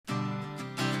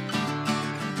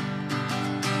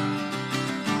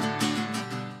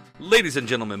Ladies and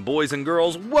gentlemen, boys and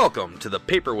girls, welcome to the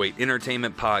Paperweight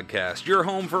Entertainment Podcast, your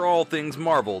home for all things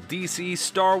Marvel, DC,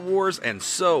 Star Wars, and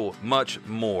so much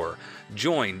more.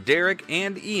 Join Derek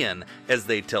and Ian as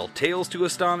they tell tales to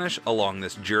astonish along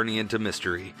this journey into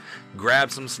mystery. Grab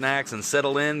some snacks and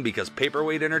settle in because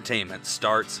Paperweight Entertainment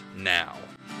starts now.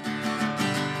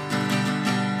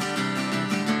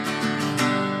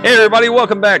 Hey everybody,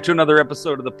 welcome back to another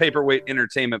episode of the Paperweight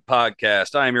Entertainment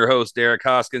Podcast. I am your host, Derek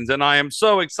Hoskins, and I am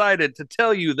so excited to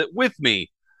tell you that with me,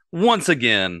 once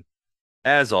again,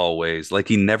 as always, like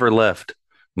he never left,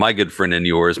 my good friend and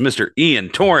yours, Mr. Ian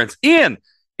Torrance. Ian,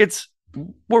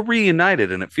 we're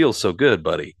reunited and it feels so good,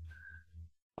 buddy.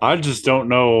 I just don't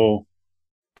know.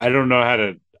 I don't know how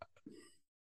to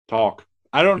talk.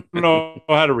 I don't know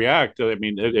how to react. I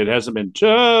mean, it hasn't been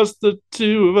just the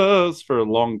two of us for a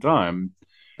long time.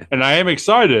 And I am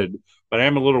excited, but I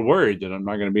am a little worried that I'm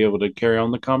not going to be able to carry on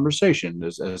the conversation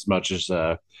as much as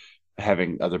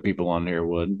having other people on here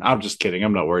would. I'm just kidding.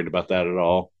 I'm not worried about that at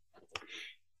all.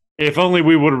 If only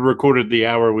we would have recorded the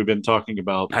hour we've been talking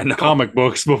about comic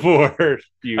books before.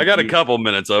 I got a couple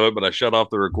minutes of it, but I shut off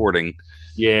the recording.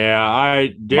 Yeah,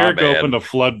 Derek opened a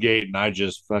floodgate and I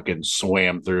just fucking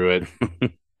swam through it.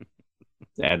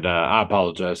 And I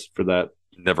apologize for that.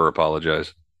 Never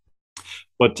apologize.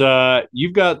 But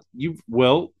you got a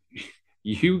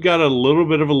little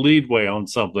bit of a leadway on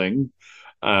something,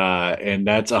 and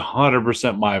that's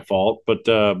 100% my fault. But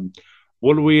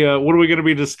what are we going to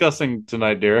be discussing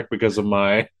tonight, Derek? Because of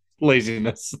my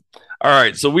laziness. All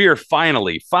right, so we are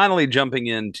finally jumping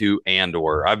into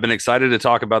Andor. I've been excited to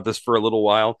talk about this for a little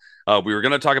while. We were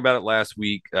going to talk about it last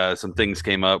week. Some things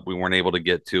came up. We weren't able to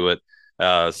get to it.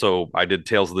 So I did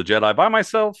Tales of the Jedi by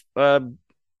myself.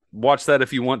 Watch that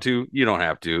if you want to. You don't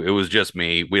have to. It was just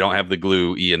me. We don't have the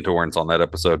glue Ian Torrance on that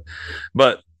episode.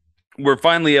 But we're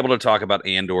finally able to talk about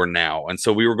Andor now. And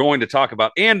so we were going to talk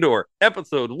about Andor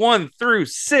episode 1 through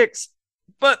 6.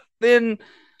 But then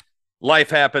life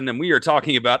happened and we are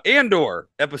talking about Andor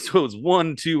episodes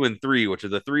 1, 2, and 3, which are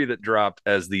the 3 that dropped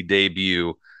as the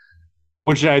debut.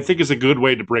 Which I think is a good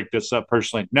way to break this up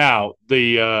personally. Now,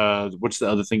 what's the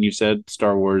other thing you said?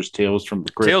 Star Wars Tales from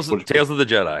the Crypt. Tales of the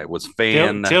Jedi was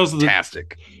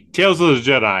fantastic. Tales of the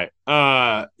Jedi.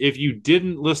 If you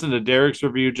didn't listen to Derek's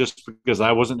review just because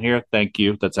I wasn't here, thank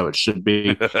you. That's how it should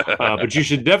be. But you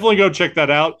should definitely go check that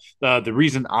out. The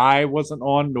reason I wasn't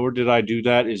on, nor did I do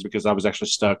that, is because I was actually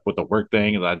stuck with the work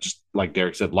thing. And I just, like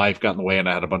Derek said, life got in the way and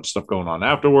I had a bunch of stuff going on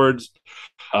afterwards.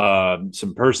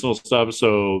 Some personal stuff.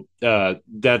 So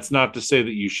that's not to say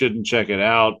that you shouldn't check it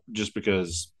out just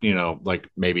because, like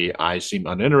maybe I seem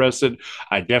uninterested.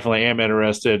 I definitely am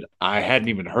interested. I hadn't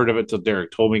even heard of it till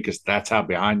Derek told me because that's how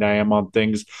behind I am on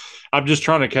things. I'm just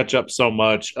trying to catch up so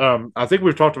much. I think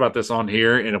we've talked about this on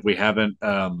here, and if we haven't,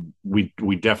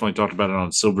 we definitely talked about it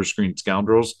on Silver Screen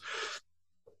Scoundrels.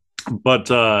 But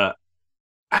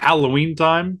Halloween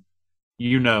time,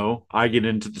 I get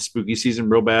into the spooky season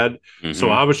real bad. Mm-hmm. So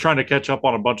I was trying to catch up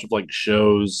on a bunch of like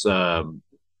shows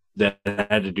that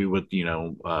had to do with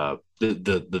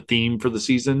the theme for the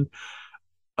season.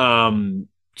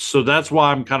 So that's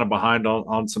why I'm kind of behind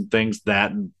on some things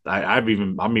that I'm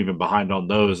even behind on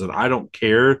those, and I don't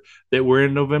care that we're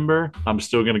in November. I'm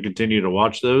still going to continue to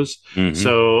watch those. Mm-hmm.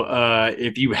 So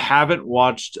if you haven't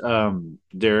watched,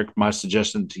 Derek, my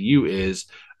suggestion to you is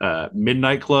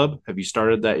Midnight Club. Have you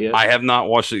started that yet? I have not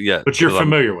watched it yet, but you're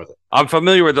familiar with it. I'm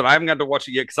familiar with it. I haven't got to watch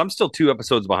it yet because I'm still 2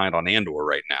 episodes behind on Andor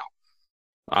right now.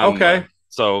 Okay.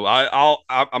 So I'm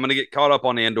going to get caught up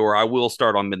on Andor. I will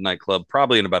start on Midnight Club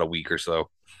probably in about a week or so.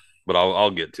 But I'll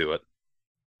get to it.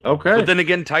 Okay. But then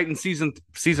again, Titan season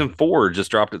 4 just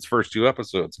dropped its first 2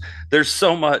 episodes. There's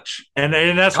so much, and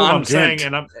that's content. What I'm saying.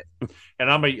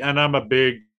 And I'm a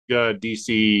big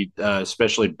DC,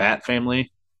 especially Bat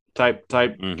Family type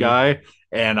mm-hmm. guy.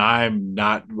 And I've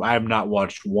not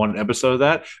watched one episode of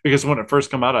that because when it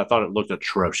first came out, I thought it looked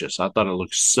atrocious. I thought it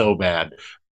looked so bad.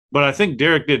 But I think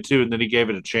Derek did too, and then he gave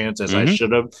it a chance as mm-hmm. I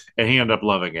should have, and he ended up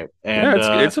loving it. And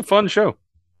it's a fun show.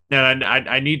 And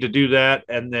I need to do that.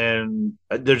 And then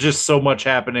there's just so much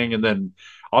happening. And then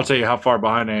I'll tell you how far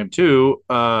behind I am too.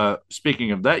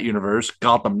 Speaking of that universe,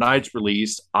 Gotham Knights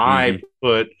released. Mm-hmm. I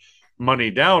put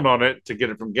money down on it to get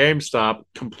it from GameStop.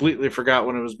 Completely forgot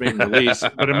when it was being released.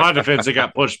 But in my defense, it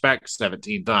got pushed back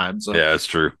 17 times. So yeah, that's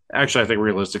true. Actually, I think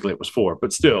realistically it was 4,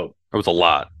 but still. It was a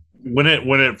lot. When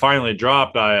it finally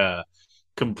dropped, I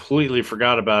completely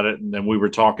forgot about it, and then we were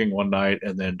talking one night,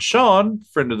 and then Sean,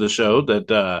 friend of the show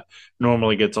that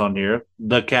normally gets on here,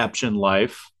 the Caption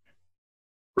Life,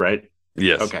 right?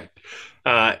 Yes. Okay.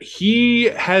 He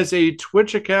has a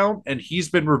Twitch account, and he's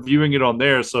been reviewing it on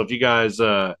there. So if you guys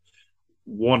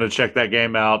want to check that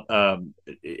game out,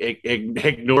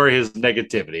 ignore his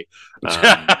negativity.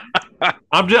 Um,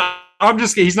 I'm just. I'm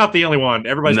just. He's not the only one.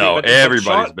 Everybody's. No, But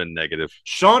everybody's been negative.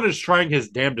 Sean is trying his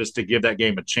damnedest to give that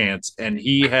game a chance, and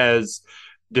he has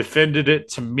defended it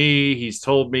to me. He's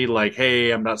told me like,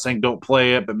 "Hey, I'm not saying don't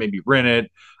play it, but maybe rent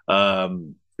it."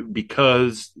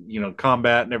 Because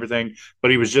combat and everything,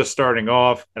 but he was just starting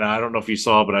off, and I don't know if you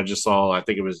saw, but I just saw, I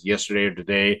think it was yesterday or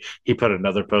today, he put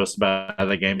another post about how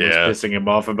the game was Yeah. pissing him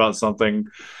off about something.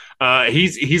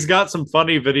 He's got some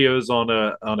funny videos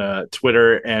on a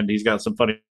Twitter, and he's got some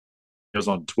funny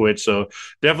on Twitch. So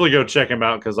definitely go check him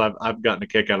out, because I've gotten a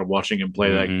kick out of watching him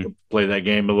Mm-hmm. play that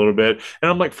game a little bit.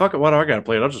 And I'm like, fuck it, why do I gotta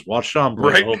play it? I'll just watch Sean play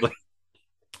the Right. whole thing.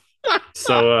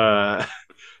 So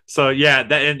so yeah,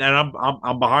 that and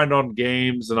I'm behind on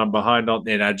games, and I'm behind on,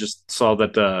 and I just saw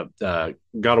that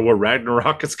God of War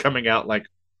Ragnarok is coming out like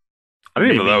I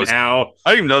didn't even know maybe that was. now. I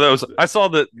didn't even know that was. I saw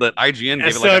that IGN I gave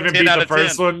it still like a haven't 10 beat out the of 10.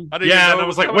 first one. I didn't even Yeah, know and I it was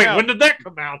was like, coming wait, out. when did that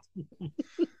come out?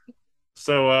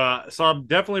 So I'm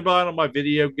definitely behind on my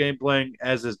video game playing,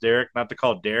 as is Derek. Not to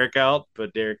call Derek out,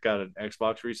 but Derek got an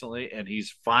Xbox recently, and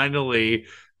he's finally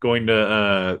going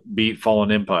to beat Fallen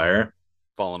Empire.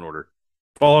 Fallen Order.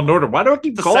 Fallen Order. Why do I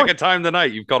keep The calling? second time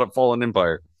tonight you've called it Fallen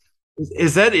Empire.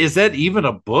 Is that even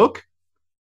a book?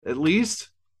 At least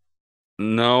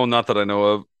No, not that I know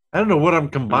of. I don't know what I'm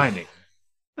combining.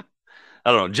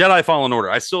 I don't know. Jedi Fallen Order.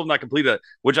 I still have not completed it,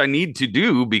 which I need to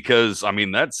do because I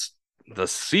mean that's the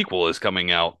sequel is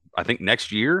coming out. I think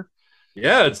next year.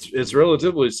 Yeah, it's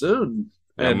relatively soon,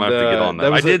 Yeah, I'm and gonna have to get on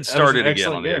that. I did that was start an it again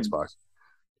on excellent the game. Xbox.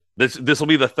 This will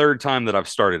be the third time that I've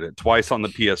started it. Twice on the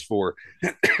PS4. I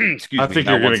Excuse me. think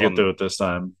Now you're gonna once get through it this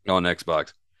time. on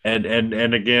Xbox. And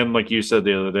again, like you said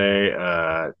the other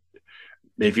day,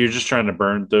 if you're just trying to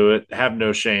burn through it, have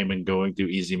no shame in going through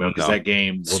easy mode, because No. that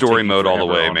game will Story take you mode all the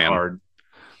forever way, on man. hard.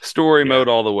 Story Yeah. mode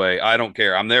all the way. I don't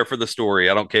care. I'm there for the story.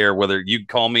 I don't care whether you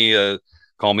call me a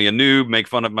noob, make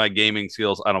fun of my gaming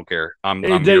skills. I don't care. I'm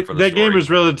here for the That game story. is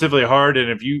relatively hard,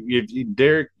 and if you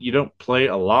Derek, you don't play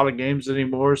a lot of games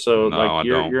anymore, so No, like I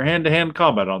don't. your hand to hand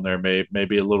combat on there may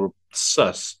be a little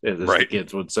sus, as the Right.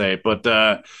 kids would say.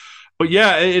 But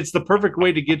yeah, it's the perfect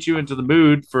way to get you into the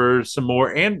mood for some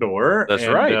more Andor. That's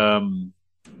And right.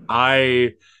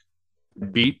 I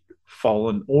beat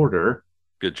Fallen Order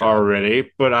Good job.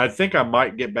 already, but I think I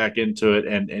might get back into it.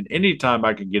 And anytime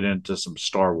I can get into some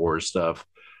Star Wars stuff,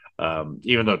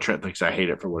 even though Trent thinks I hate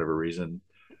it for whatever reason,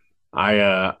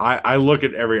 I look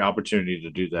at every opportunity to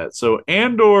do that. So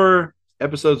Andor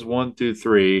episodes 1 through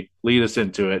 3 lead us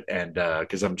into it, and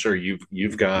because I'm sure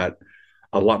you've got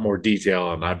a lot more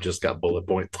detail, and I've just got bullet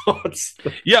point thoughts.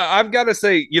 Yeah, I've got to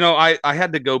say, I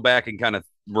had to go back and kind of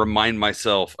remind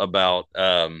myself about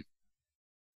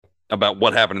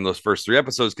what happened in those first 3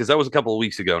 episodes because that was a couple of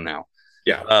weeks ago now.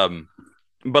 Yeah.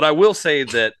 But I will say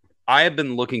that I have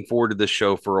been looking forward to this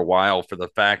show for a while for the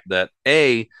fact that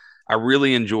I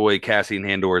really enjoy Cassian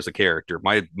Andor as a character.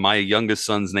 My youngest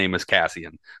son's name is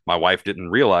Cassian. My wife didn't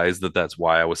realize that that's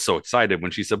why I was so excited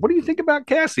when she said, "What do you think about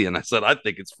Cassian?" I said, "I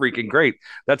think it's freaking great.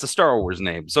 That's a Star Wars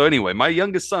name." So anyway, my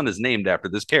youngest son is named after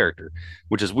this character,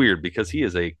 which is weird because he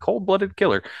is a cold-blooded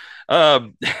killer.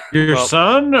 Um, Your well,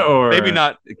 son, or maybe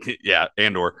not. Yeah,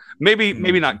 Andor.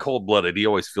 Maybe not cold-blooded. He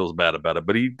always feels bad about it,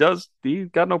 but he does. He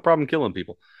got no problem killing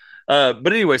people. But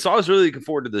anyway, so I was really looking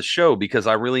forward to this show because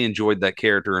I really enjoyed that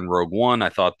character in Rogue One. I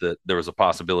thought that there was a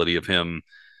possibility of him,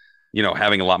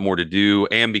 having a lot more to do,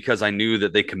 and because I knew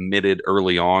that they committed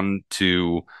early on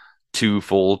to 2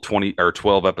 full 20 or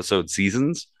 12 episode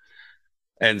seasons,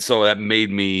 and so that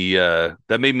made me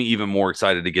even more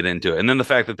excited to get into it. And then the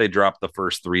fact that they dropped the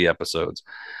first 3 episodes,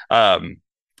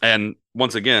 and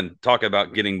once again, talk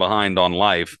about getting behind on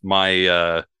life.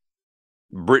 My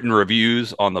Britain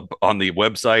reviews on the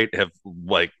website have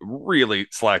like really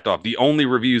slacked off. The only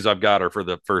reviews I've got are for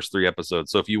the first 3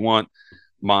 episodes. So if you want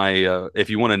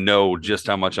to know just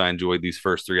how much I enjoyed these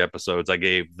first 3 episodes, I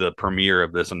gave the premiere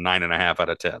of this a 9.5 out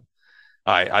of 10.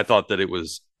 I thought that it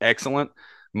was excellent.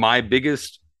 My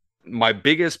biggest my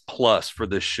biggest plus for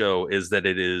this show is that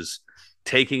it is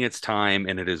taking its time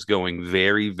and it is going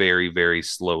very, very, very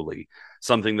slowly.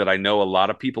 Something that I know a lot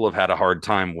of people have had a hard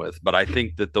time with, but I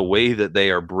think that the way that they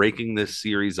are breaking this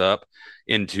series up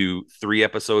into 3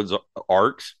 episodes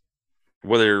arcs,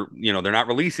 whether they're not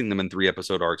releasing them in 3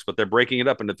 episode arcs, but they're breaking it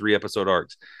up into 3 episode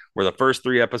arcs, where the first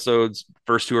 3 episodes,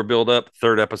 first 2 are build up,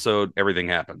 third episode, everything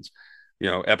happens.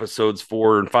 Episodes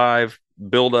 4 and 5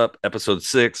 build up, episode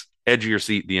 6 edge of your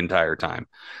seat the entire time.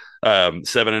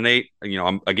 7 and 8,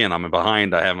 I'm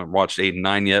behind. I haven't watched 8 and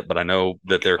 9 yet, but I know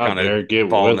that they're kind of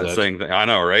following that same thing. I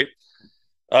know, right?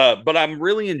 But I'm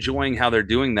really enjoying how they're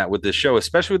doing that with this show,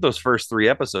 especially with those first 3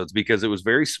 episodes, because it was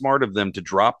very smart of them to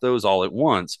drop those all at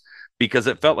once, because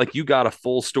it felt like you got a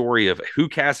full story of who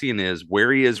Cassian is,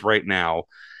 where he is right now,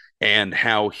 and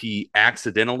how he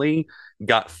accidentally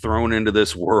got thrown into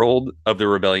this world of the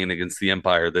rebellion against the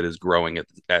Empire that is growing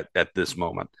at this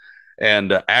moment.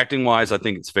 And acting wise, I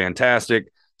think it's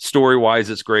fantastic. Story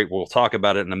wise, it's great. We'll talk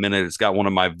about it in a minute. It's got one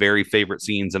of my very favorite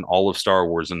scenes in all of Star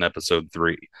Wars in episode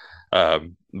 3.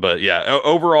 But yeah,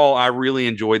 overall, I really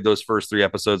enjoyed those first 3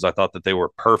 episodes. I thought that they were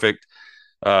perfect.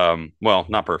 Well,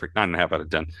 not perfect, 9.5 out of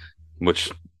 10,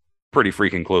 which pretty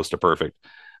freaking close to perfect.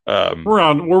 We'll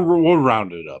round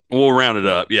it up. We'll round it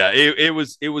up. Yeah, it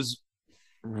was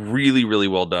really, really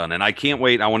well done, and I can't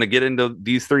wait. I want to get into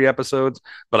these 3 episodes,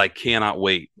 but I cannot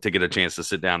wait to get a chance to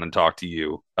sit down and talk to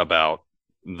you about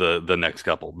the next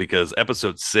couple, because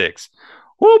episode 6,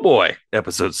 oh boy,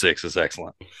 episode 6 is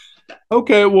excellent.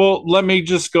 Okay, well, let me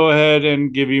just go ahead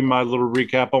and give you my little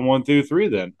recap on 1 through 3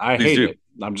 then. I hate it.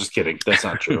 I'm just kidding. That's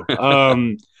not true.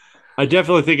 I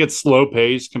definitely think it's slow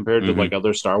paced compared to like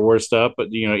other Star Wars stuff, but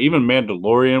even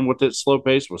Mandalorian with its slow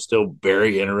pace was still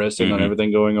very interesting on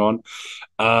everything going on.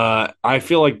 I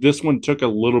feel like this one took a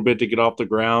little bit to get off the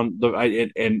ground.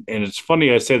 And it's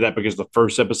funny I say that because the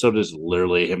first episode is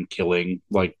literally him killing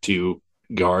like 2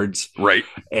 guards, right?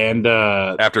 And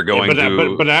after going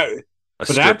to a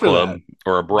strip club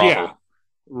or a brothel, yeah,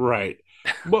 right.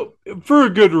 But for a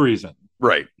good reason,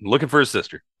 right? Looking for his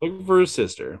sister.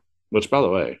 Which, by the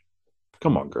way,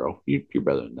 come on, girl, you're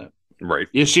better than that. Right.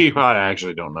 Is she? I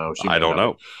actually don't know. I don't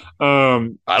know.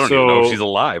 I don't even know if she's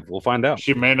alive. We'll find out.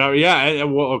 She may not. Yeah.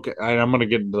 Well, okay. I'm going to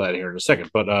get into that here in a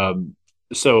second. But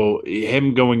so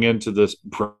him going into this,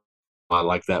 I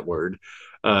like that word.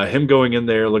 Him going in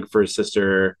there looking for his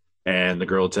sister, and the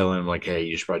girl telling him like, "Hey,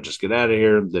 you should probably just get out of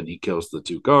here." Then he kills the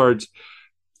 2 guards,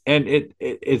 and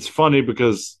it's funny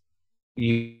because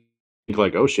you think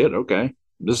like, "Oh shit, okay."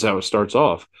 This is how it starts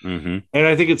off. And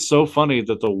I think it's so funny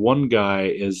that the one guy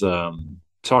is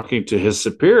talking to his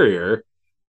superior,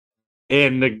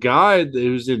 and the guy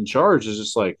who's in charge is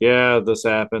just like, yeah, this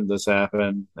happened.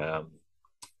 And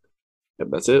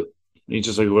that's it. He's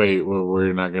just like, wait, well,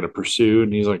 we're not going to pursue.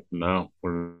 And he's like, no,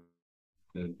 we're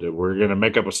going to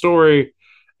make up a story,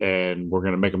 and we're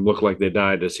going to make them look like they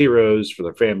died as heroes for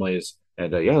their families.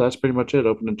 And yeah, that's pretty much it.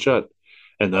 Open and shut.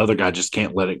 And the other guy just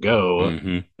can't let it go.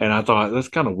 And I thought that's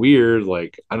kind of weird.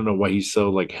 Like, I don't know why he's so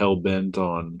like hell bent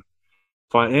on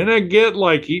fine. And I get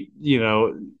like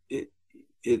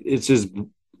it's his.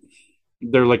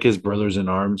 They're like his brothers in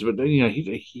arms, but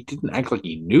he didn't act like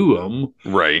he knew them,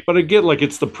 right? But I get like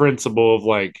it's the principle of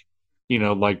like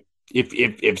like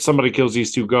if somebody kills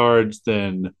these 2 guards,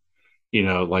 then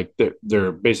like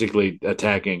they're basically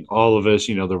attacking all of us.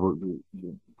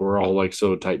 We're all like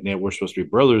so tight knit. We're supposed to be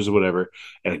brothers or whatever.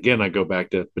 And again, I go back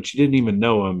to, but you didn't even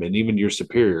know him, and even your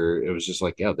superior, it was just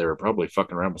like, yeah, they were probably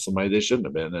fucking around with somebody they shouldn't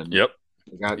have been. And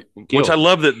which I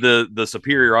love that the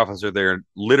superior officer there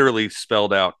literally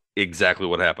spelled out exactly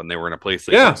what happened. They were in a place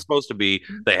they weren't supposed to be.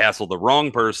 They hassled the wrong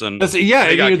person. That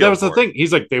was the thing.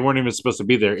 He's like, they weren't even supposed to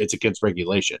be there. It's against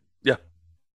regulation. Yeah,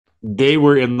 they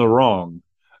were in the wrong.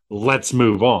 Let's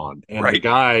move on. And the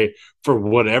guy, for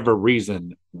whatever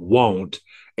reason, won't.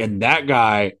 And that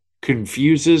guy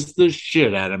confuses the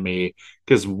shit out of me,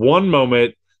 because one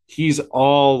moment he's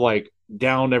all like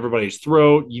down everybody's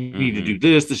throat. You need to do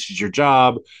this. This is your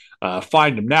job.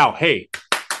 Find him now. Hey,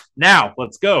 now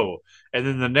let's go. And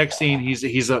then the next scene,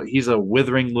 he's a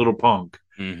withering little punk.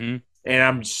 And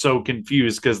I'm so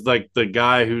confused because like the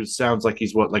guy who sounds like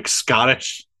he's like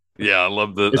Scottish. Yeah, I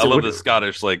love the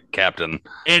Scottish like captain,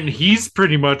 and he's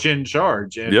pretty much in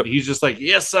charge. And he's just like,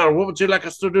 "Yes, sir. What would you like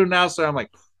us to do now, sir?" I'm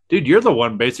like, "Dude, you're the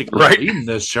one basically leading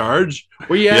this charge.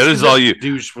 What are you asking this is all you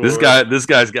douche for? This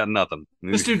guy's got nothing.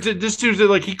 This dude's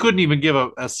like, he couldn't even give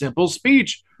a simple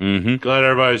speech. Glad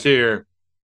everybody's here.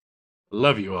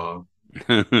 Love you all.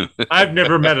 I've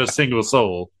never met a single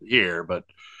soul here, but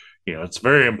it's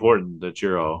very important that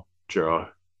you're all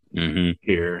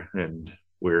here, and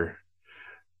we're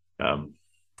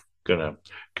gonna.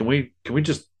 Can we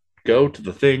just go to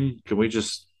the thing? Can we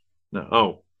just? No.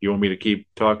 Oh, you want me to keep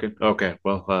talking? Okay.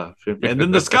 Well, and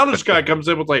then the Scottish guy comes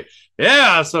in with like,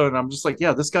 yeah. So, and I'm just like,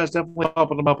 yeah, this guy's definitely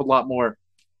pumping him up a lot more.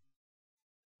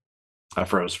 I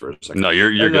froze for a second. No,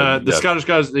 you're good. The Scottish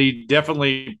guys, they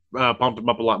definitely pumped him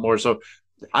up a lot more. So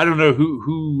I don't know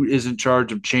who is in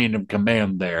charge of chain of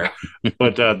command there,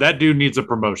 but that dude needs a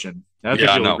promotion. I think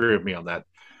you'll agree with me on that.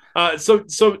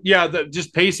 So yeah,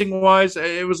 just pacing wise,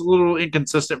 it was a little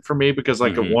inconsistent for me because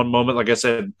like at one moment, like I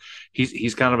said,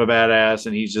 he's kind of a badass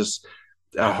and he's just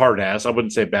a hard ass. I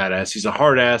wouldn't say badass. He's a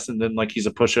hard ass, and then like he's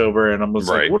a pushover, and I'm just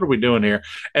like, Right. what are we doing here?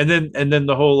 And then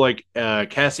the whole like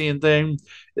Cassian thing.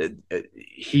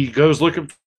 He goes looking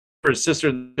for his sister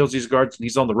and kills these guards, and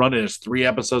he's on the run. And it's 3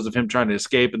 episodes of him trying to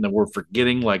escape, and then we're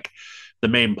forgetting like the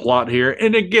main plot here.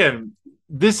 And again,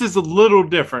 this is a little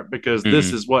different because this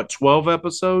Hmm. is what 12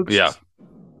 episodes Yeah.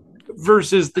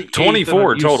 versus the 8 that I'm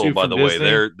 24 used total, to by from the way.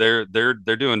 Disney.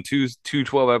 They're doing two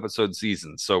 12 episode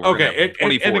seasons, so we're gonna have Okay, and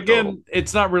 24 total. again,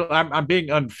 it's not real. I'm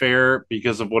being unfair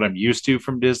because of what I'm used to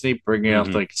from Disney, bringing out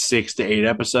Hmm. like 6 to 8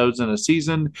 episodes in a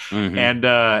season, Hmm. and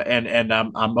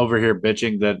I'm over here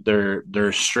bitching that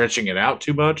they're stretching it out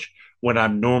too much when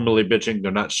I'm normally bitching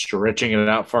they're not stretching it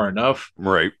out far enough.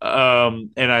 Right.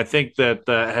 And I think that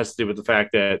has to do with the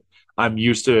fact that I'm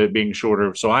used to it being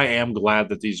shorter. So I am glad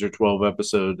that these are 12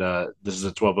 episode. This is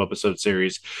a 12 episode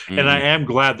series, and I Hmm. am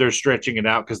glad they're stretching it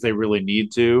out because they really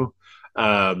need to.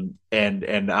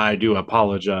 And I do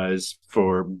apologize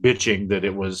for bitching that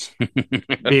it was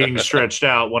being stretched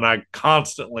out when I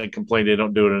constantly complain they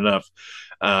don't do it enough.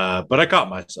 But I caught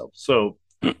myself. So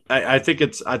I think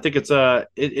it's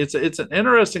an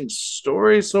interesting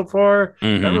story so far.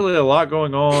 Not Hmm. really a lot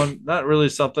going on. Not really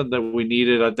something that we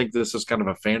needed. I think this is kind of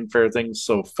a fanfare thing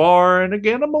so far. And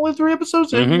again, I'm only 3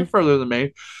 episodes in. Hmm. You're further than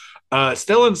me.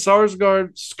 Stellan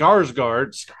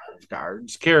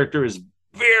Skarsgård's character is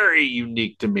very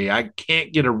unique to me. I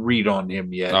can't get a read on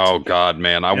him yet, Oh God,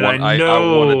 man, and I I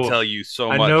want to know tell you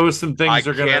so I much. know some I things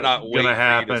are gonna cannot gonna wait for you to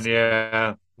happen. see him.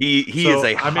 Yeah, He is so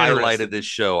a I'm highlight of interested. this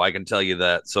show. I can tell you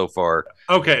that so far.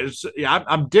 Okay, so, yeah,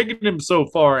 I'm digging him so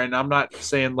far, and I'm not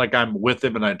saying like I'm with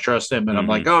him and I trust him, and I'm Hmm.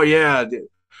 like, oh yeah,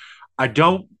 I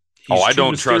don't. Oh, He's I too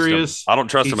don't trust him. mysterious. I don't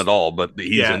trust him at He's all. But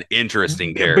he's yeah, an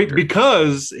interesting character.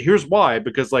 because here's why.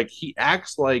 Because like he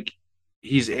acts like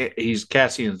he's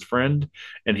Cassian's friend,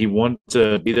 and he wants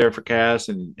to be there for Cass,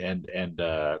 and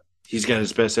he's got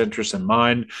his best interest in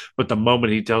mind. But the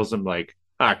moment he tells him like,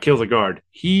 kill the guard,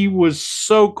 he was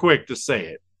so quick to say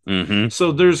it. Hmm.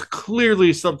 So there's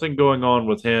clearly something going on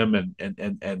with him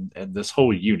and this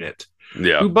whole unit.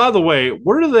 Yeah. Who, by the way,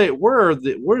 where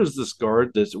is this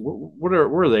guard?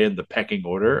 Where are they in the pecking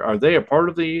order? Are they a part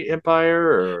of the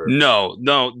Empire, or No,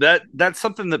 no, that's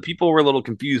something that people were a little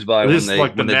confused by is this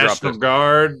like the when they dropped National this.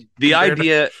 Guard The compared to?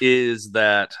 idea is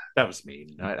that That was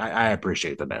mean. I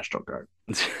appreciate the National Guard.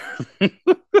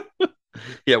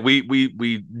 yeah,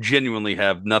 we genuinely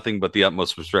have nothing but the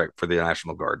utmost respect for the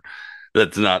National Guard.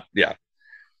 That's not yeah.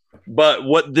 But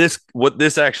what this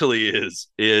actually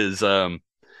is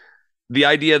the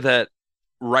idea that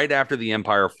right after the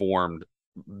Empire formed,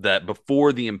 that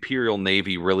before the Imperial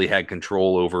Navy really had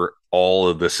control over all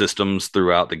of the systems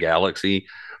throughout the galaxy,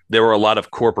 there were a lot of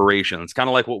corporations, kind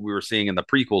of like what we were seeing in the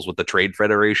prequels with the Trade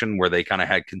Federation, where they kind of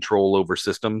had control over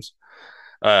systems.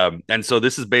 And so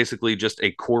this is basically just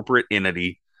a corporate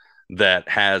entity that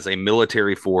has a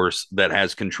military force that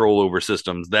has control over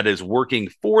systems that is working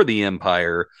for the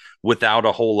empire without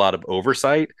a whole lot of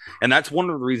oversight. And that's one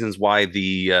of the reasons why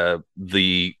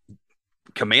the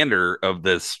commander of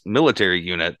this military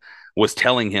unit was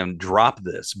telling him drop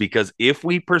this, because if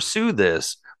we pursue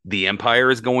this, the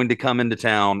empire is going to come into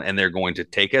town and they're going to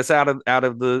take us out of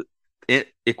the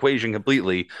equation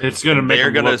completely, It's going to and make they're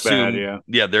them going to look bad. assume Yeah.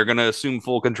 yeah, they're going to assume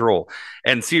full control.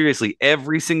 And seriously,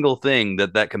 every single thing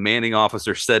that commanding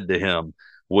officer said to him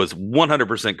was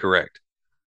 100% correct,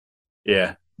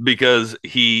 Yeah. because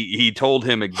he told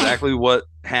him exactly what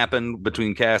happened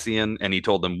between Cassian, and he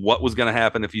told them what was going to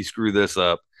happen if you screw this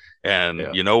up. And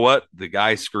Yeah. you know what? The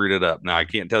guy screwed it up. Now I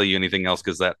can't tell you anything else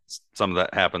because that some of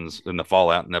that happens in the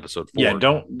fallout in episode Yeah,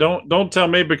 4. don't tell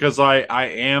me, because I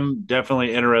am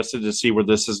definitely interested to see where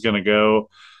this is going to go.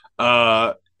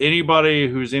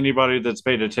 Anybody that's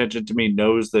paid attention to me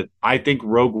knows that I think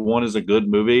Rogue One is a good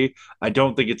movie. I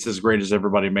don't think it's as great as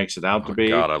everybody makes it out to Oh be.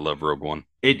 God, I love Rogue One.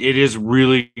 It is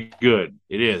really good.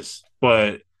 It is,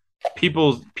 but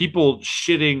people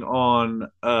shitting on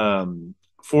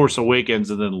Force Awakens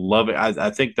and then loving. I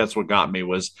think that's what got me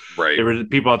was Right. there were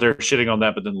people out there shitting on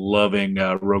that, but then loving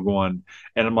Rogue One,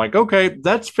 and I'm like, okay,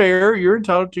 that's fair. You're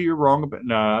entitled to your wrong.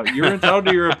 No, you're entitled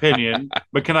to your opinion,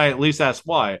 but can I at least ask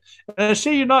why? And I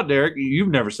say you're not, Derek. You've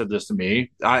never said this to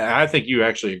me. I think you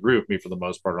actually agree with me for the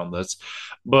most part on this,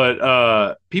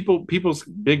 but people's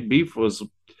big beef was,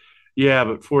 yeah,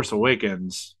 but Force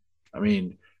Awakens. I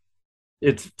mean,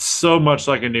 it's so much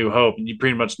like A New Hope, and you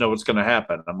pretty much know what's going to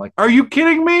happen. I'm like, are you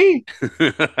kidding me?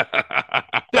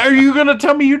 Are you going to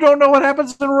tell me you don't know what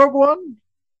happens in Rogue One?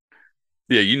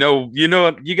 Yeah, you know, you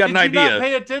got Did an you not idea.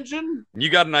 pay attention? You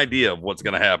got an idea of what's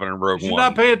going to happen in Rogue Did you One.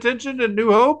 not pay attention to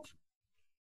New Hope?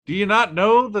 Do you not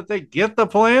know that they get the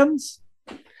plans?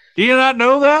 Do you not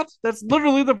know that? That's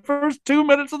literally the first 2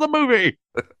 minutes of the movie.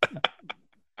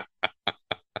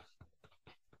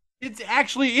 It's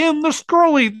actually in the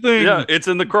scrolly Yeah, thing. it's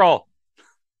in the crawl.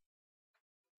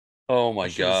 Oh I my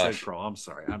should have said gosh. crawl. I'm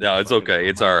sorry. I'm No, just it's fucking with okay. my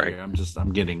It's all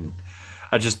mind right. here.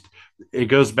 I just, it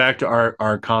goes back to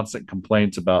our constant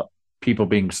complaints about people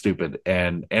being stupid.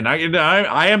 And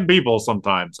I am people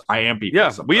sometimes. I am people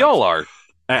Yeah, we all sometimes.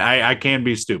 are. I can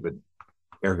be stupid.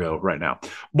 Ergo right now.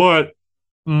 But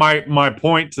my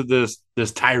point to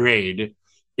this tirade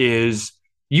is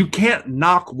you can't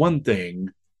knock one thing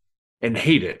and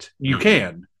hate it. You Mm-mm.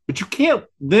 can, but you can't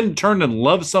then turn and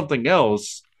love something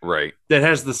else Right. that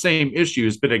has the same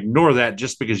issues, but ignore that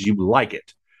just because you like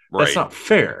it. That's Right. not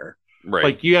fair. Right.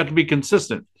 Like you have to be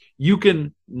consistent. You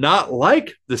can not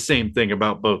like the same thing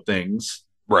about both things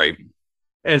Right.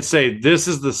 and say this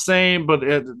is the same, but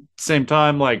at the same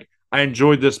time, like I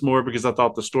enjoyed this more because I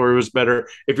thought the story was better.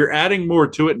 If you're adding more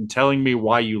to it and telling me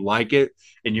why you like it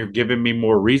and you're giving me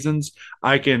more reasons,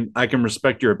 I can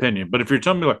respect your opinion. But if you're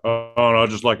telling me like, oh no, I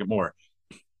just like it more,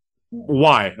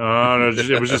 why? No,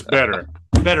 it was just better.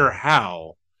 Better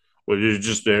how? Well, it's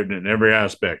just in every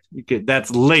aspect.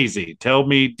 That's lazy. Tell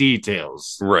me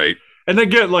details. Right. And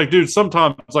again, like, dude,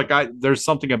 sometimes like there's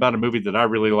something about a movie that I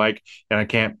really like and I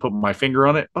can't put my finger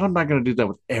on it, but I'm not going to do that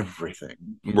with everything.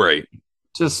 Right.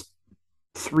 Just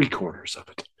three-quarters of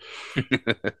it.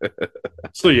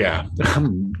 So yeah, I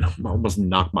almost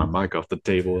knocked my mic off the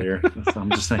table here.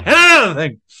 I'm just saying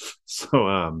anything.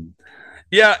 So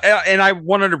Yeah, and I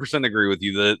 100% agree with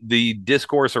you. The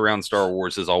discourse around Star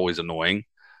Wars is always annoying.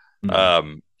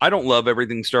 I don't love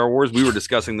everything Star Wars. We were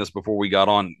discussing this before we got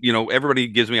on. You know, everybody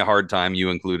gives me a hard time, you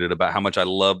included, about how much I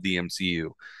love the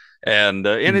MCU. And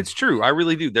it's true. I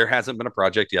really do. There hasn't been a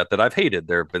project yet that I've hated.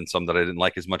 There have been some that I didn't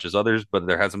like as much as others, but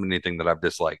there hasn't been anything that I've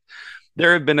disliked.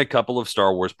 There have been a couple of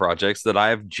Star Wars projects that I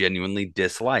have genuinely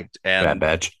disliked, Bad and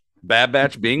Batch. Bad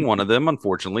Batch being one of them,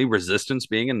 unfortunately, Resistance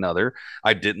being another.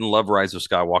 I didn't love Rise of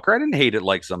Skywalker. I didn't hate it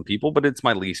like some people, but it's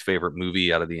my least favorite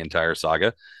movie out of the entire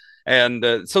saga.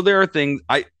 And so there are things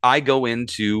I go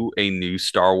into a new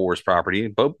Star Wars property,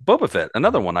 Boba Fett,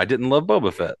 another one. I didn't love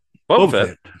Boba Fett. Boba Boba Fett.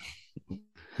 Fett.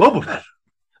 Boba Fett.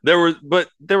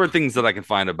 There were things that I can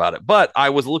find about it. But I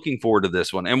was looking forward to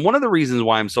this one. And one of the reasons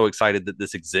why I'm so excited that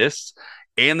this exists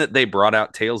and that they brought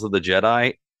out Tales of the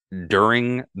Jedi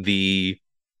during the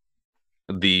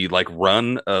like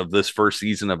run of this first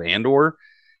season of Andor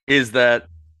is that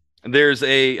there's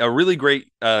a really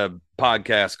great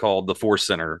podcast called the Force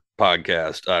Center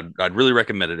podcast. I'd really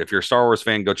recommend it. If you're a Star Wars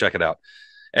fan, go check it out.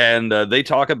 And they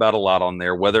talk about a lot on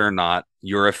there, whether or not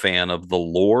you're a fan of the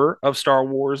lore of Star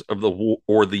Wars,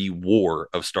 or the war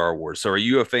of Star Wars. So, are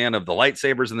you a fan of the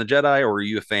lightsabers and the Jedi, or are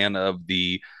you a fan of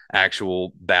the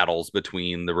actual battles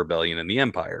between the rebellion and the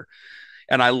Empire?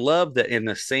 And I love that in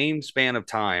the same span of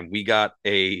time,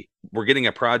 we're getting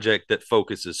a project that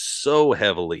focuses so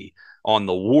heavily on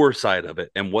the war side of it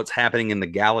and what's happening in the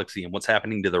galaxy and what's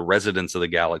happening to the residents of the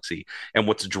galaxy and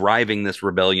what's driving this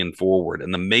rebellion forward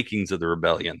and the makings of the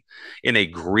rebellion in a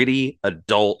gritty,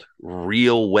 adult,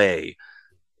 real way.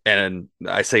 And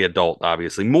I say adult,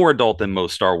 obviously, more adult than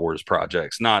most Star Wars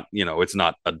projects. Not, it's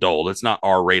not adult, it's not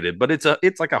R rated, but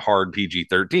it's like a hard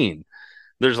PG-13.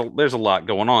 There's a lot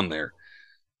going on there.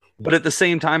 But at the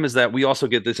same time as that, we also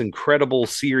get this incredible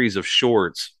series of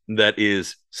shorts that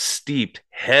is steeped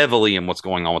heavily in what's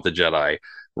going on with the Jedi,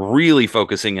 really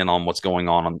focusing in on what's going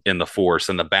on in the Force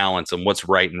and the balance and what's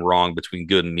right and wrong between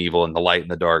good and evil and the light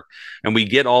and the dark. And we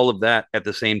get all of that at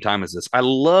the same time as this. I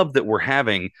love that we're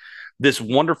having this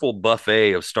wonderful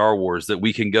buffet of Star Wars that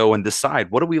we can go and decide,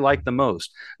 what do we like the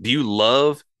most? Do you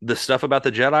love the stuff about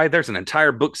the Jedi? There's an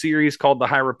entire book series called The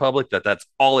High Republic that's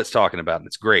all it's talking about, and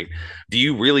it's great. Do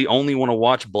you really only want to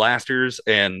watch blasters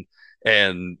and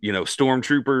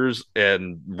stormtroopers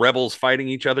and rebels fighting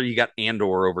each other? You got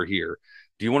Andor over here.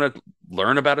 Do you want to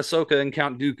learn about Ahsoka and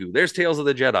Count Dooku? There's Tales of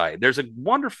the Jedi. There's a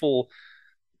wonderful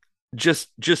just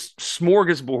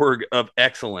smorgasbord of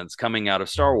excellence coming out of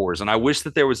Star Wars, and I wish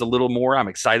that there was a little more. I'm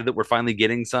excited that we're finally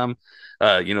getting some.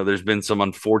 There's been some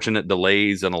unfortunate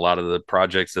delays in a lot of the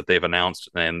projects that they've announced,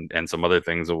 and some other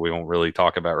things that we won't really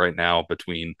talk about right now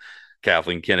between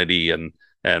Kathleen Kennedy and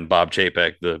Bob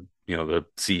Chapek, the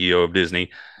CEO of Disney.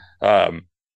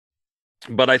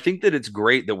 But I think that it's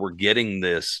great that we're getting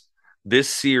this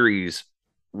series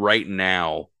right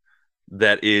now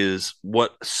that is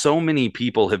what so many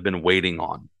people have been waiting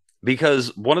on.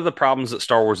 Because one of the problems that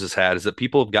Star Wars has had is that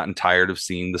people have gotten tired of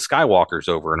seeing the Skywalkers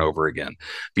over and over again.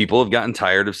 People have gotten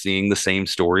tired of seeing the same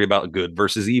story about good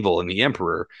versus evil and the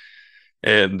Emperor.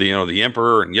 and the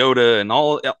Emperor and Yoda and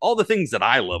all the things that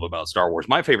I love about Star Wars.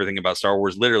 My favorite thing about Star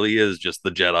Wars literally is just the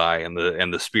Jedi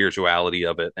and the spirituality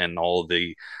of it and all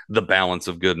the balance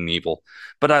of good and evil.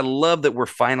 But I love that we're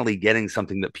finally getting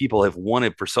something that people have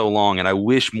wanted for so long, and I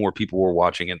wish more people were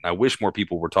watching it, and I wish more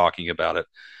people were talking about it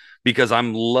because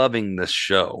I'm loving this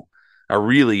show. I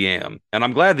really am, and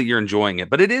I'm glad that you're enjoying it.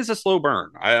 But it is a slow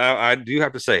burn. I do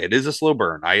have to say it is a slow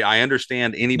burn. I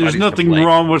understand There's anybody's nothing complaint.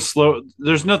 wrong with slow.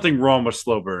 There's nothing wrong with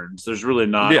slow burns. There's really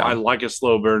not. I Yeah, like a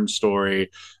slow burn story,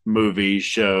 movie,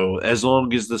 show. As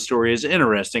long as the story is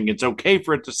interesting, it's okay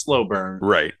for it to slow burn.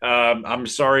 right. I'm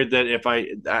sorry that if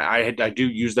I do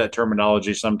use that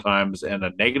terminology sometimes in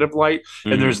a negative light,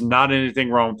 and Hmm. there's not anything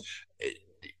wrong.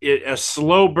 A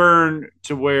slow burn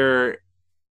to where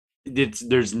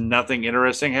there's nothing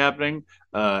interesting happening.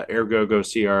 Ergo, go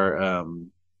see our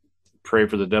 "Pray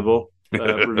for the Devil"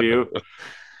 review.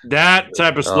 That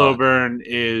type of slow uh, burn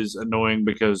is annoying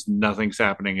because nothing's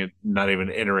happening and not even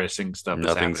interesting stuff is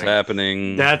nothing's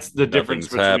happening. happening. That's the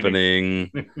difference Nothing's between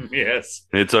happening. yes.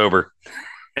 It's over.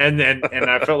 And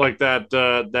I felt like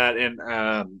that in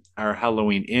our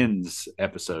Halloween Ends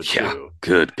episode Yeah. too.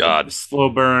 Good God. Slow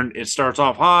burn. It starts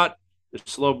off hot. It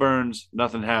slow burns.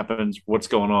 Nothing happens. What's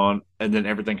going on? And then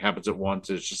everything happens at once.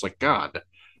 It's just like God.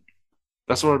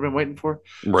 That's what I've been waiting for.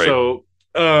 Right. So,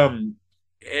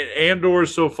 Andor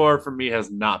so far for me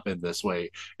has not been this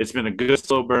way. It's been a good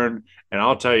slow burn, and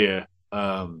I'll tell you,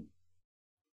 I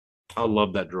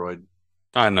love that droid.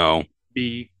 I know.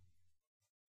 B,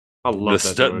 I love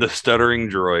that The droid. stuttering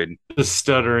droid. The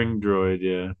stuttering droid,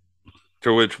 yeah.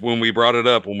 To which when we brought it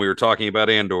up when we were talking about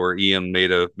Andor, Ian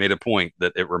made a point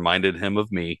that it reminded him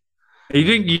of me. You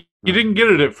didn't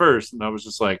get it at first, and I was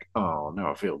just like, oh,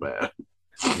 now I feel bad.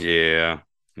 Yeah.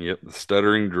 Yep. The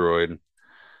stuttering droid.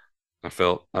 I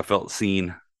felt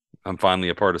seen. I'm finally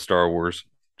a part of Star Wars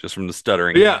just from the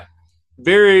stuttering. But yeah,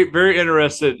 very very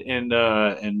interested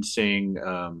in seeing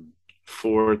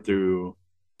 4 through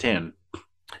 10.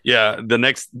 Yeah, the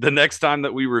next time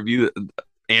that we review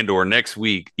Andor next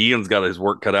week, Ian's got his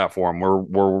work cut out for him.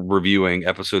 We're reviewing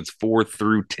episodes 4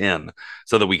 through 10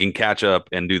 so that we can catch up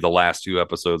and do the last two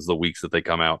episodes the weeks that they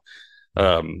come out.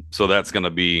 So that's gonna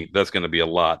be a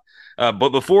lot. But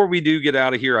before we do get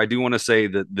out of here, I do want to say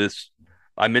that this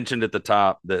I mentioned at the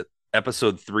top that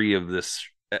episode 3 of this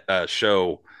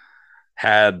show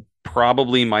had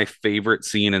probably my favorite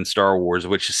scene in Star Wars,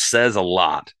 which says a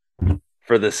lot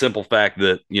for the simple fact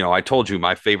that I told you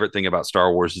my favorite thing about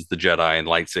Star Wars is the Jedi and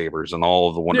lightsabers and all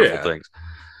of the wonderful Yeah, things.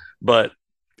 But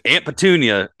Aunt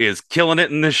Petunia is killing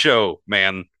it in this show,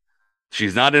 man.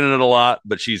 She's not in it a lot,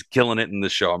 but she's killing it in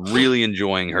this show. I'm really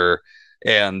enjoying her.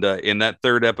 And in that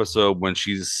third episode, when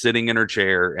she's sitting in her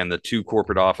chair and the two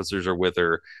corporate officers are with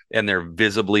her, and they're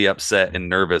visibly upset and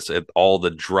nervous at all the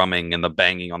drumming and the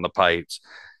banging on the pipes,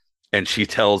 and she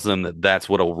tells them that that's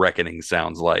what a reckoning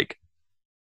sounds like,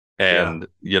 yeah. and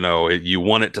you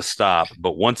want it to stop,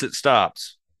 but once it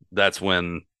stops, that's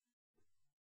when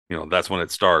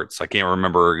it starts. I can't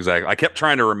remember exactly. I kept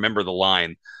trying to remember the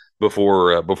line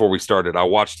before we started. I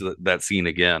watched that scene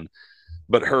again,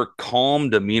 but her calm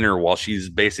demeanor while she's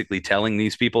basically telling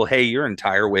these people, hey, your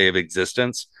entire way of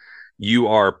existence you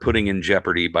are putting in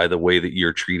jeopardy by the way that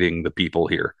you're treating the people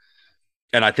here.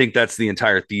 And I think that's the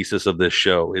entire thesis of this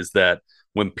show, is that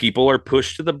when people are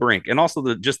pushed to the brink, and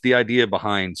also just the idea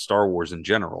behind Star Wars in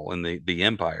general and the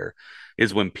Empire,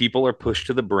 is when people are pushed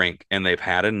to the brink and they've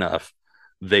had enough,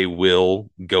 they will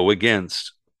go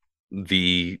against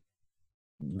the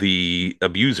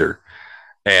abuser,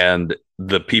 and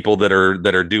the people that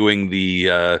are doing the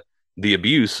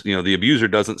abuse. The abuser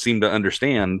doesn't seem to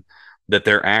understand that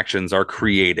their actions are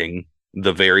creating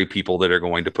the very people that are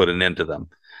going to put an end to them.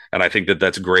 And I think that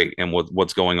that's great. And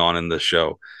what's going on in this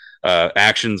show,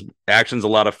 action's a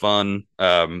lot of fun.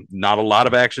 Not a lot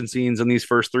of action scenes in these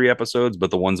first 3 episodes,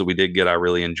 but the ones that we did get, I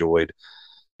really enjoyed.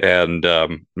 And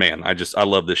man, I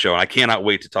love this show, and I cannot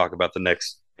wait to talk about the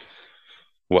next,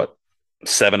 what,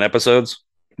 7 episodes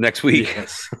next week.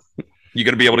 Yes. You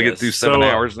gonna be able to get Yes. through 7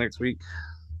 hours next week?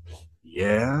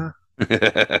 Yeah.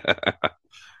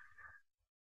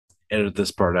 Edit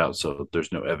this part out so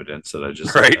there's no evidence that I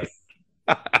just said Right.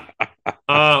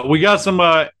 that. We got some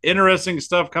interesting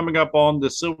stuff coming up on the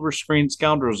Silver Screen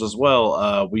Scoundrels as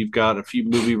well. We've got a few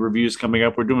movie reviews coming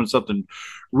up. We're doing something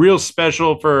real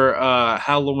special for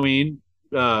Halloween.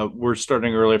 We're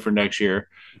starting early for next year,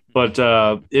 but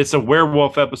it's a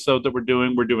werewolf episode that we're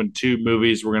doing. We're doing 2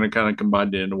 movies. We're going to kind of combine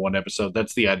it into one episode.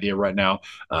 That's the idea right now,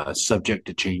 subject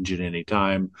to change at any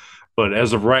time. But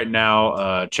as of right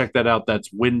now, check that out.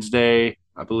 That's Wednesday,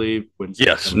 I believe. Wednesday.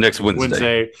 Yes, next Wednesday.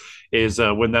 Wednesday is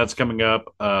when that's coming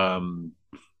up.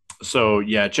 So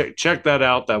yeah, check that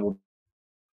out. That will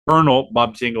Colonel,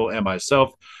 Bob Tingle, and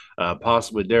myself,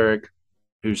 possibly Derek.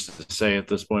 Who's to say at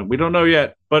this point? We don't know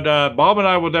yet, but Bob and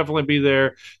I will definitely be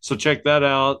there. So check that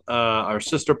out. Our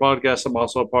sister podcast, I'm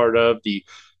also a part of, the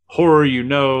Horror You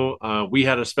Know. We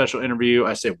had a special interview.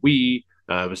 I said we.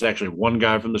 It was actually one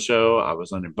guy from the show. I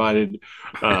was uninvited.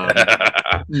 No,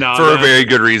 for a very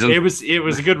good reason. It was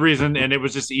a good reason, and it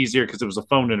was just easier because it was a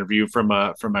phone interview from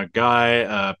a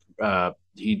guy.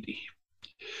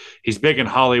 He's big in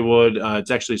Hollywood.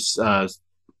 It's actually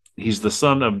he's the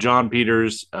son of John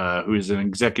Peters, who is an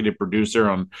executive producer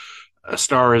on A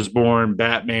Star Is Born,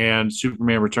 Batman,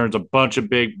 Superman Returns, a bunch of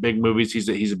big movies.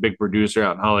 He's a big producer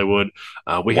out in Hollywood.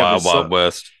 We have Wild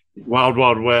West.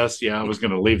 Wild West. Yeah, I was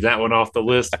going to leave that one off the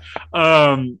list.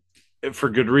 For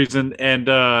good reason. And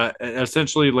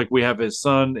essentially, like, we have his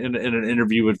son in an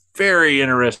interview. With very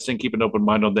interesting. Keep an open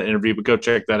mind on the interview, but go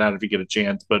check that out if you get a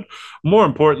chance. But more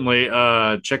importantly,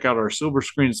 check out our Silver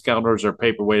Screen Scoundrels, our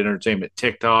Paperweight Entertainment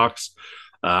TikToks.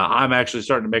 I'm actually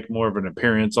starting to make more of an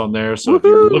appearance on there. So if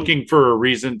you're looking for a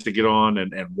reason to get on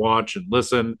and watch and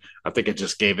listen, I think I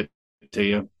just gave it to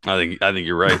you. I think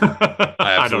you're right.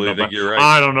 I absolutely think you're right.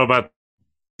 I don't know about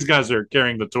these guys are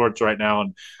carrying the torch right now,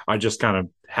 and I just kind of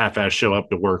half-ass show up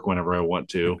to work whenever I want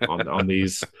to on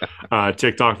these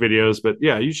TikTok videos. But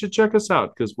yeah, you should check us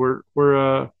out because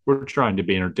we're trying to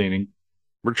be entertaining.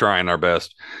 We're trying our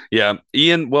best. Yeah,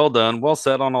 Ian, well done, well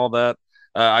said on all that.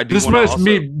 I do. This makes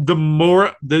me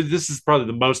this is probably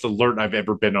the most alert I've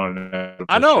ever been on.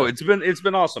 I know it's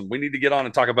been awesome. We need to get on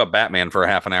and talk about Batman for a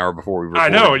half an hour before we record. I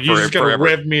know you just gotta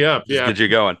rev me up. Just get you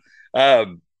going.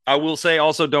 I will say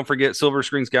also, don't forget Silver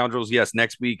Screen Scoundrels. Yes,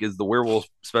 next week is the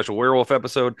special werewolf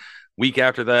episode. Week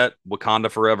after that,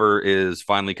 Wakanda Forever is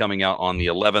finally coming out on the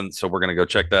 11th. So we're going to go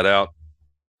check that out.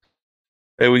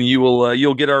 And when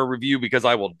you'll get our review, because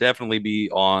I will definitely be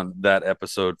on that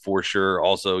episode for sure.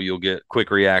 Also, you'll get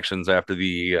quick reactions after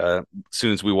as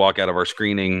soon as we walk out of our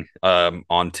screening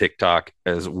on TikTok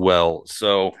as well.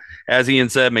 So as Ian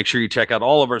said, make sure you check out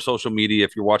all of our social media.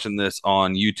 If you're watching this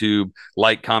on YouTube,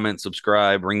 like, comment,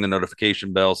 subscribe, ring the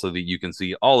notification bell so that you can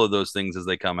see all of those things as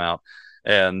they come out.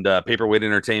 And Paperweight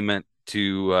Entertainment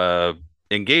to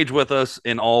engage with us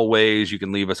in all ways. You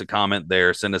can leave us a comment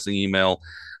there, send us an email.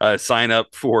 Sign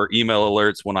up for email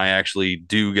alerts when I actually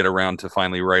do get around to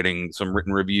finally writing some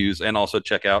written reviews, and also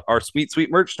check out our sweet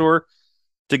merch store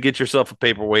to get yourself a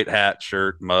Paperweight hat,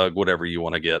 shirt, mug, whatever you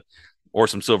want to get, or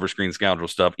some Silver Screen Scoundrel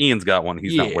stuff. Ian's got one.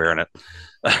 He's not wearing it.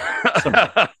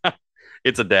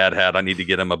 It's a dad hat. I need to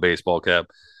get him a baseball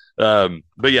cap.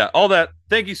 But yeah, all that.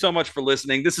 Thank you so much for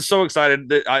listening. This is so excited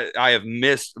that I have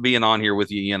missed being on here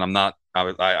with you, Ian.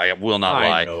 I will not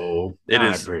lie. I know.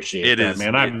 I appreciate that,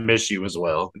 man. I miss you as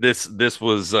well. This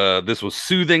was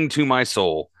soothing to my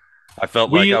soul. I felt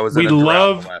like I was in a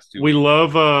drought the last 2 weeks. We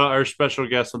love our special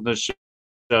guests on this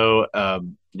show,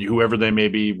 whoever they may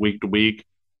be week to week,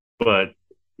 but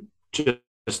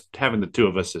just having the two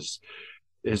of us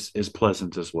is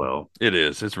pleasant as well. It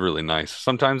is. It's really nice.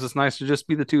 Sometimes it's nice to just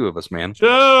be the two of us, man.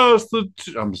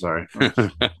 I'm sorry.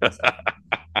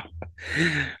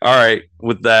 All right.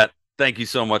 With that, thank you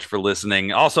so much for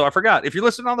listening. Also, I forgot, if you're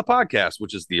listening on the podcast,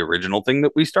 which is the original thing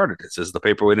that we started, it says the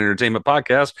Paperweight Entertainment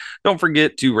Podcast. Don't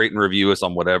forget to rate and review us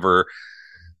on whatever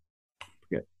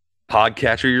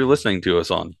podcatcher you're listening to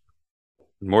us on.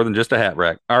 More than just a hat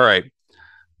rack. All right.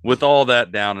 With all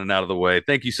that down and out of the way,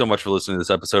 thank you so much for listening to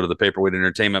this episode of the Paperweight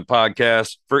Entertainment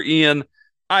Podcast. For Ian,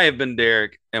 I have been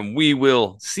Derek, and we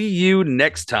will see you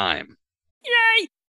next time. Yay!